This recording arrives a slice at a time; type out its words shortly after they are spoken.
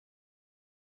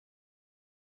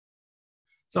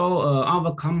So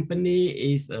our company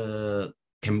is a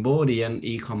Cambodian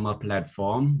e-commerce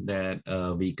platform that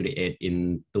we create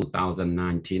in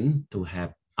 2019 to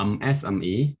have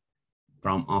SME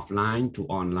from offline to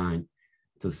online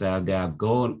to sell their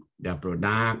goods, their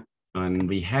product, and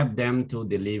we help them to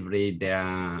deliver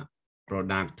their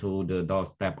product to the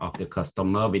doorstep of the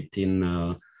customer within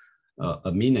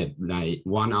a minute, like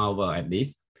 1 hour at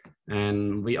least.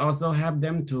 And we also help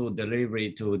them to deliver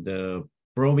to the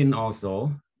province also,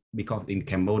 because in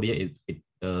Cambodia it's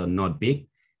not big,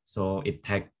 so it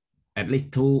takes at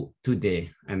least two days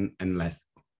and less.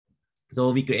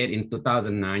 So we create in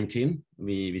 2019,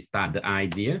 we start the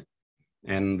idea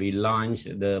and we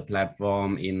launched the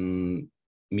platform in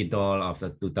middle of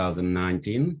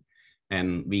 2019,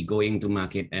 and we going to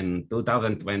market in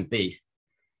 2020.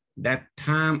 That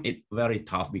time it's very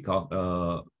tough because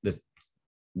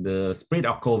the spread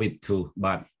of COVID too,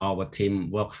 but our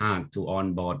team worked hard to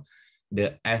onboard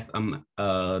the SME,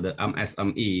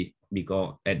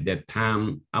 because at that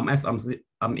time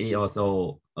SME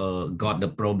also got the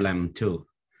problem too.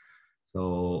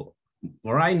 So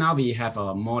for right now we have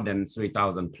more than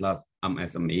 3,000 plus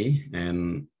SME,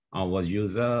 and our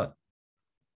user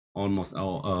almost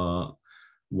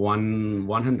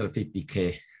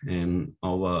 150K, and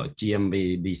our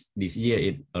GMV this year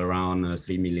is around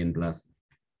 3 million plus.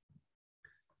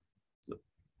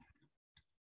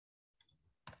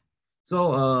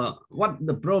 So what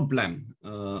the problem?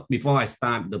 Before I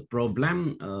start the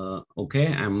problem,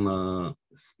 okay,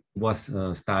 was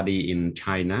study in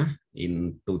China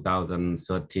in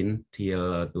 2013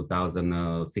 till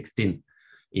 2016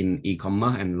 in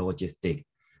e-commerce and logistics.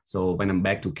 So when I'm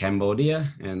back to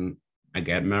Cambodia and I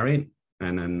get married,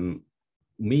 and then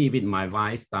me with my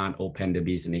wife start open the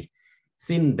business.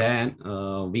 Since then,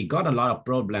 we got a lot of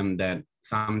problem that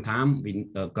sometimes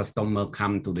customer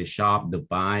come to the shop to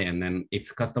buy, and then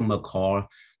if customer call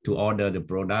to order the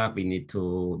product, we need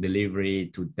to deliver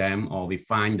to them, or we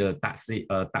find the taxi,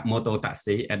 motor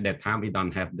taxi. At that time, we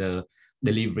don't have the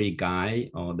delivery guy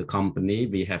or the company.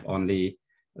 We have only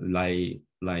like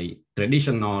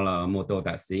traditional motor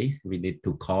taxi. We need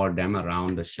to call them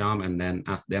around the shop and then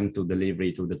ask them to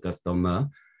deliver to the customer.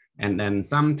 And then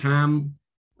sometimes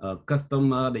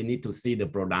customer, they need to see the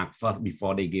product first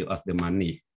before they give us the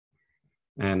money.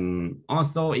 And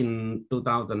also in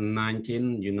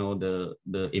 2019, you know, the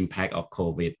impact of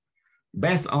COVID.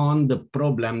 Based on the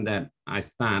problem that I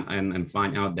start and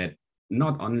find out that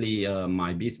not only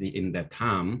my business in that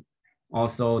time,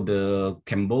 also the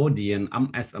Cambodian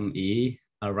SME,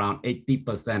 around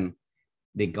 80%,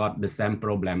 they got the same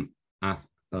problem as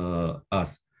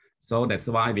us. So that's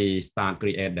why we start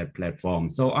create that platform.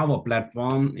 So our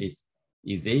platform is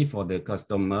easy for the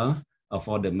customer or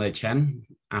for the merchant.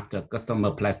 After customer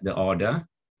place the order,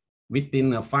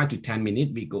 within 5 to 10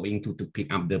 minutes, we going to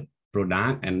pick up the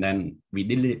product, and then we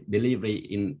deliver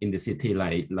in the city,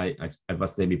 like I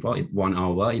was saying before, it's 1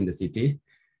 hour in the city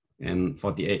and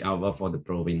 48 hours for the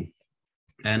province.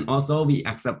 And also we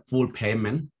accept full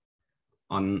payment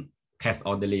on cash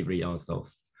or delivery also.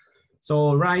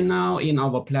 So right now in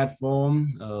our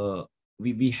platform,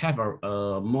 we have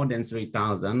more than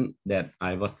 3,000 that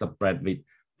I was spread with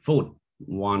food,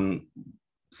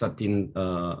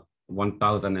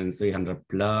 1,300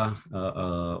 plus.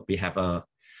 We have a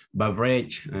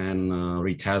beverage and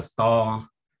retail store.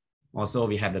 Also,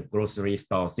 we have the grocery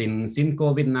store. Since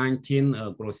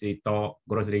COVID-19,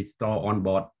 grocery store on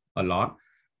board a lot,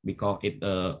 because it's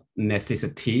a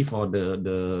necessity for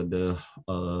the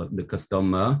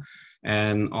customer,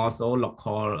 and also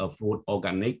local food,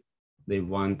 organic. They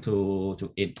want to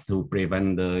eat to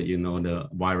prevent the the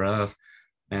virus.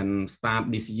 And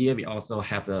start this year, we also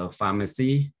have a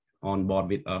pharmacy on board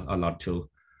with a lot too,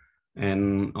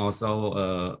 and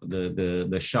also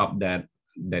the shop that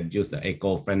use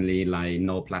eco-friendly, like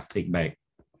no plastic bag.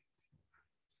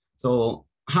 So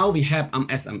how we have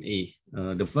SME?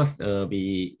 The first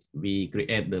we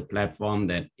create the platform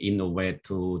that innovate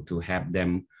to help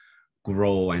them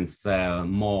grow and sell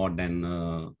more than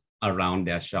around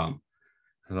their shop.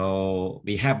 So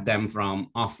we have them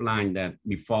from offline, that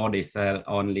before they sell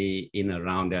only in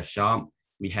around their shop,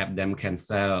 we have them can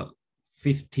sell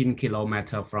 15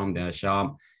 kilometers from their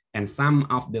shop. And some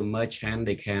of the merchant,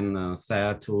 they can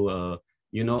sell to,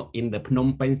 in the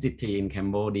Phnom Penh city in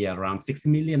Cambodia, around 6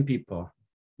 million people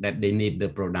that they need the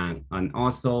product. And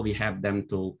also we have them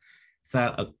to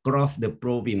sell across the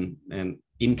province and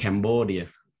in Cambodia,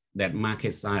 that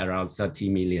market size around 30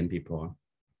 million people.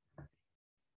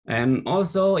 And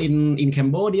also in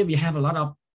Cambodia, we have a lot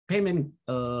of payment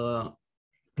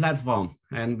platform,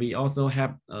 and we also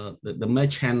have the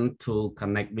merchant to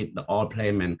connect with the all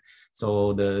payment.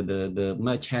 So the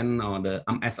merchant or the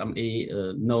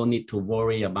SME no need to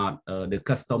worry about the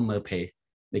customer pay.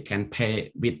 They can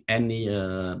pay with any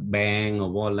bank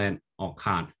or wallet or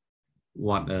card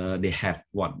what they have,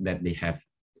 that they have.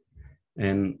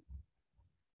 And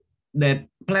that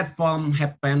platform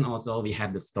happen also, we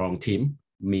have the strong team.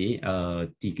 Me,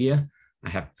 Tykea, I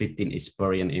have 15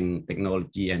 experience in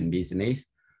technology and business,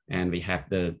 and we have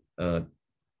the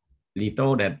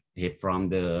Lito that he from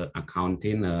the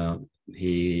accounting.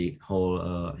 He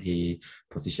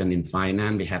position in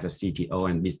finance. We have a CTO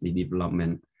and business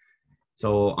development.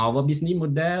 So our business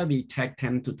model, we take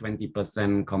 10 to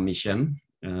 20% commission.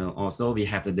 Also, we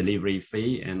have the delivery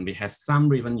fee, and we have some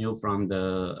revenue from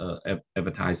the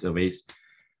advertiser base.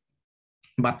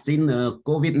 But since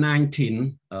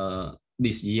COVID-19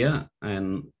 this year,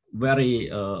 and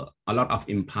a lot of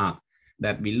impact,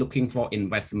 that we're looking for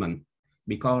investment,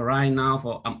 because right now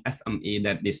for SME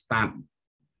that they start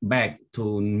back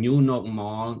to new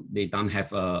normal, they don't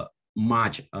have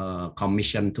much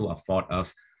commission to afford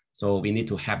us. So we need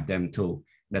to help them too.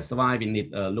 That's why we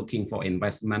need looking for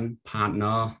investment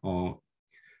partner or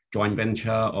joint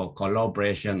venture or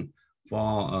collaboration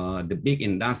for the big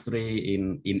industry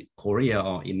in Korea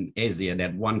or in Asia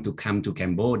that want to come to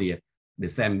Cambodia, the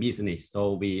same business.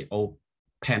 So we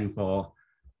open for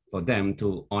them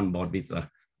to onboard with us.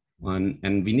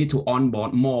 And we need to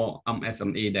onboard more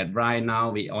SME that right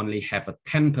now we only have a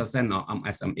 10% of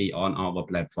SME on our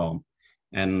platform.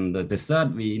 And the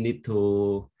third, we need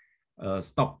to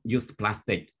stop use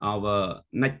plastic. Our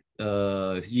next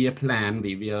year plan,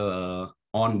 we will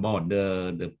onboard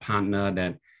the partner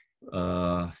that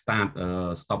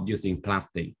stop using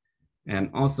plastic.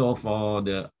 And also for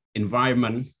the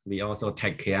environment, we also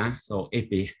take care. So if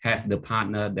we have the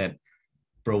partner that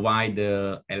provide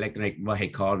the electric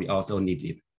vehicle, we also need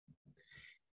it.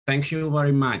 Thank you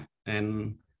very much.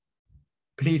 And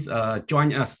please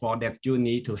join us for that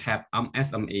journey to have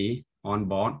SME on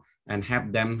board and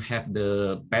help them have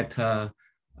the better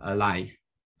life.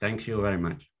 Thank you very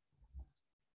much.